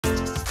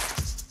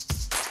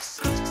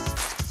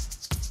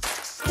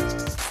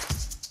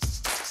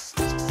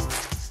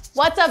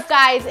What's up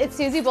guys, it's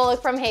Susie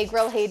Bullock from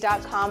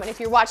HeyGrillHey.com, and if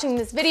you're watching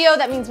this video,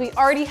 that means we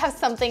already have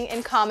something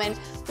in common.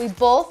 We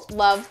both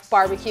love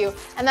barbecue,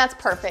 and that's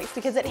perfect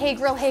because at Hey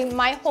Grill Hey,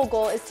 my whole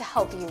goal is to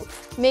help you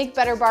make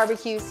better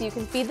barbecue so you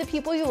can feed the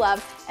people you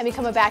love and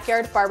become a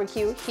backyard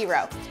barbecue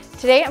hero.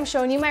 Today I'm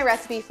showing you my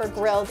recipe for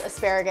grilled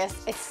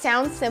asparagus. It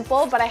sounds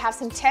simple, but I have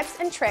some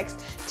tips and tricks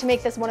to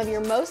make this one of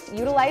your most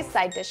utilized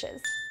side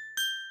dishes.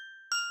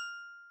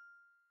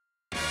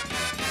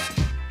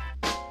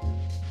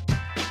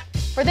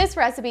 For this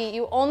recipe,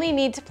 you only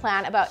need to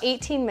plan about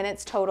 18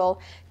 minutes total,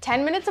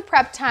 10 minutes of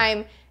prep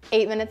time,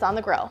 8 minutes on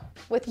the grill.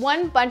 With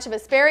one bunch of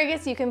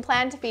asparagus, you can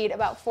plan to feed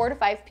about 4 to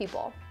 5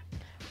 people.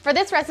 For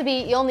this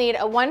recipe, you'll need a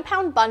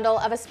 1-pound bundle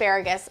of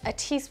asparagus, a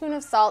teaspoon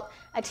of salt,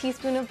 a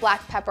teaspoon of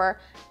black pepper,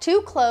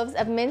 2 cloves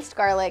of minced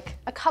garlic,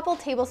 a couple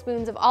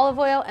tablespoons of olive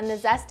oil, and the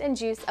zest and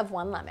juice of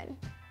 1 lemon.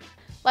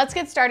 Let's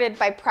get started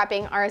by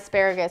prepping our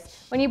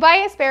asparagus. When you buy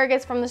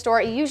asparagus from the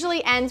store, it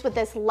usually ends with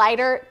this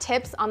lighter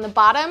tips on the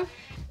bottom.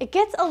 It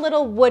gets a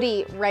little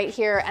woody right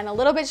here and a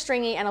little bit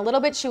stringy and a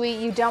little bit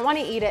chewy. You don't want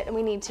to eat it and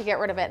we need to get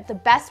rid of it. The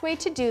best way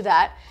to do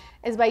that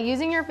is by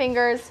using your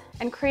fingers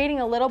and creating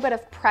a little bit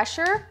of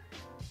pressure.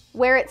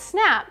 Where it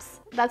snaps,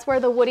 that's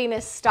where the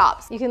woodiness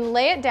stops. You can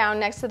lay it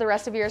down next to the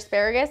rest of your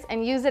asparagus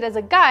and use it as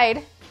a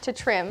guide to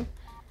trim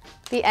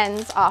the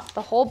ends off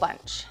the whole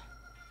bunch.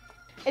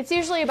 It's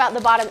usually about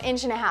the bottom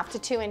 1.5 to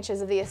 2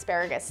 inches of the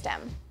asparagus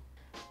stem.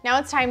 Now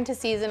it's time to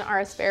season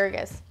our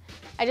asparagus.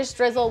 I just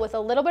drizzle with a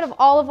little bit of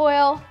olive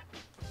oil,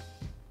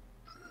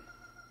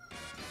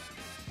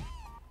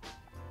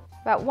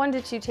 about 1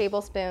 to 2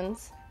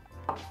 tablespoons,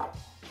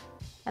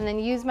 and then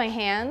use my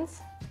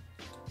hands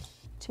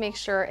to make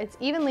sure it's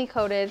evenly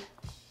coated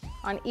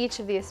on each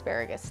of the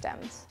asparagus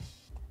stems.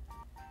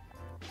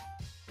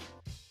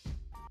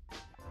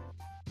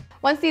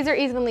 Once these are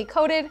evenly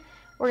coated,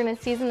 we're going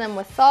to season them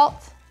with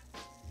salt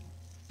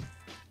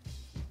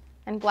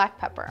and black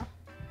pepper.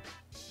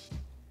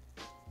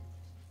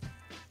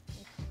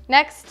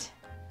 Next,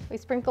 we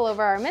sprinkle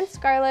over our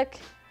minced garlic,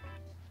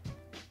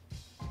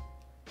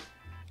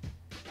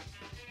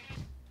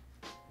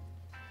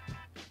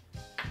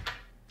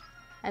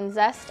 and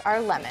zest our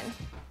lemon.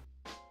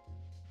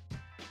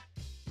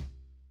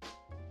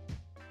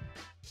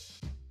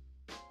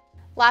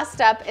 Last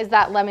step is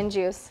that lemon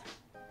juice.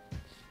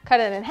 Cut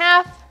it in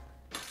half,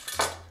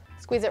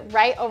 squeeze it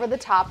right over the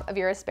top of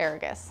your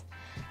asparagus.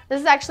 This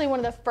is actually one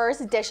of the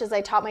first dishes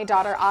I taught my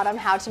daughter Autumn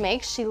how to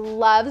make. She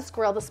loves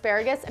grilled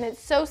asparagus and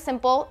it's so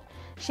simple.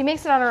 She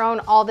makes it on her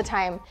own all the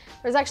time.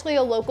 There's actually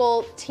a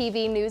local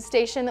TV news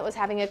station that was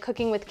having a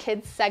Cooking with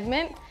Kids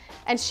segment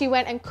and she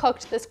went and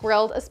cooked this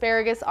grilled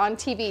asparagus on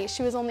TV.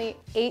 She was only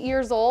 8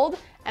 years old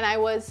and I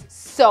was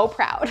so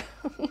proud.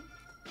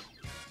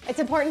 It's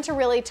important to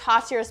really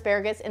toss your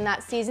asparagus in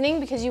that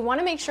seasoning because you want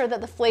to make sure that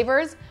the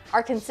flavors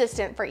are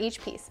consistent for each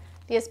piece.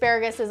 The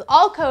asparagus is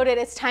all coated,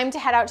 it's time to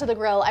head out to the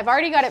grill. I've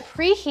already got it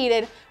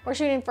preheated. We're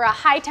shooting for a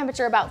high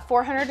temperature, about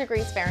 400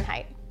 degrees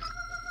Fahrenheit.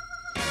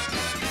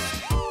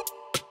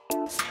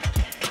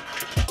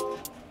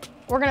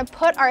 We're gonna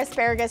put our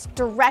asparagus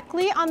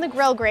directly on the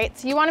grill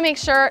grates. You wanna make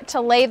sure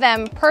to lay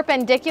them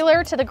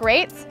perpendicular to the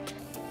grates.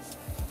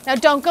 Now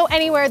don't go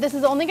anywhere, this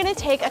is only gonna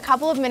take a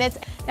couple of minutes.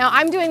 Now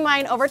I'm doing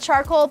mine over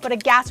charcoal, but a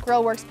gas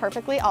grill works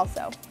perfectly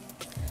also.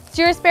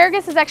 So your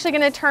asparagus is actually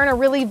gonna turn a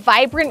really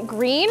vibrant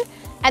green,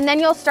 and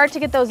then you'll start to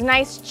get those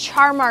nice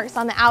char marks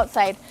on the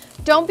outside.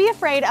 Don't be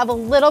afraid of a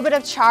little bit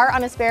of char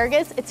on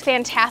asparagus, it's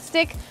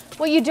fantastic.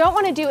 What you don't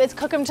wanna do is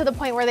cook them to the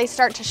point where they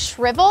start to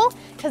shrivel,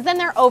 because then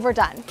they're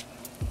overdone.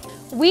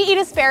 We eat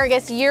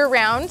asparagus year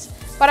round,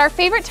 but our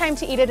favorite time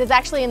to eat it is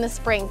actually in the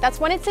spring. That's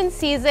when it's in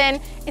season,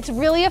 it's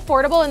really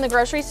affordable in the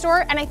grocery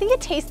store, and I think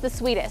it tastes the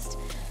sweetest.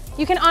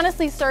 You can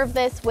honestly serve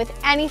this with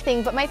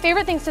anything, but my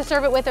favorite things to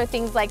serve it with are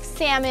things like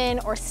salmon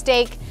or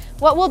steak.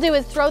 What we'll do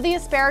is throw the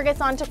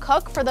asparagus on to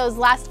cook for those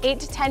last 8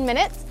 to 10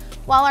 minutes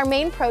while our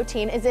main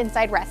protein is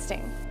inside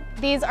resting.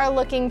 These are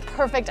looking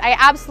perfect. I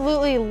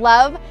absolutely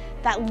love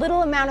that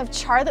little amount of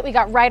char that we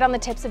got right on the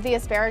tips of the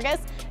asparagus.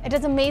 It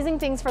does amazing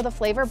things for the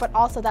flavor, but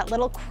also that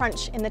little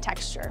crunch in the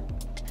texture.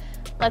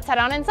 Let's head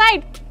on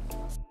inside.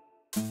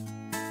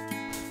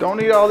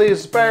 Don't eat all the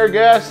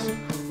asparagus.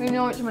 You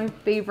know it's my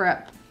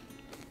favorite.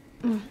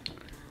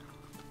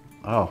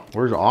 Oh,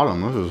 where's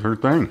Autumn? This is her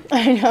thing.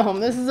 I know,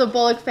 this is a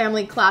Bullock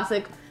family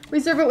classic. We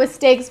serve it with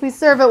steaks, we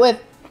serve it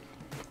with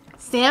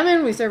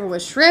salmon, we serve it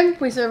with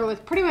shrimp, we serve it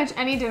with pretty much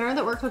any dinner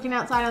that we're cooking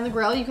outside on the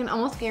grill. You can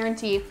almost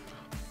guarantee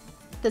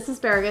this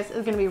asparagus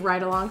is gonna be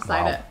right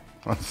alongside it.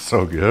 That's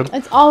so good.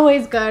 It's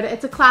always good.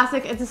 It's a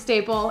classic, it's a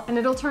staple, and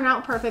it'll turn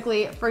out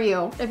perfectly for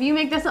you. If you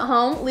make this at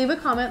home, leave a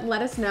comment and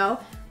let us know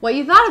what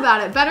you thought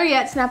about it. Better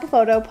yet, snap a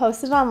photo,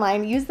 post it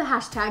online, use the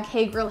hashtag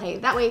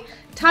HeyGrillHey. That way,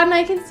 Todd and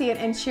I can see it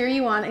and cheer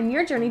you on in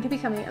your journey to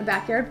becoming a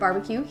backyard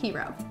barbecue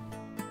hero.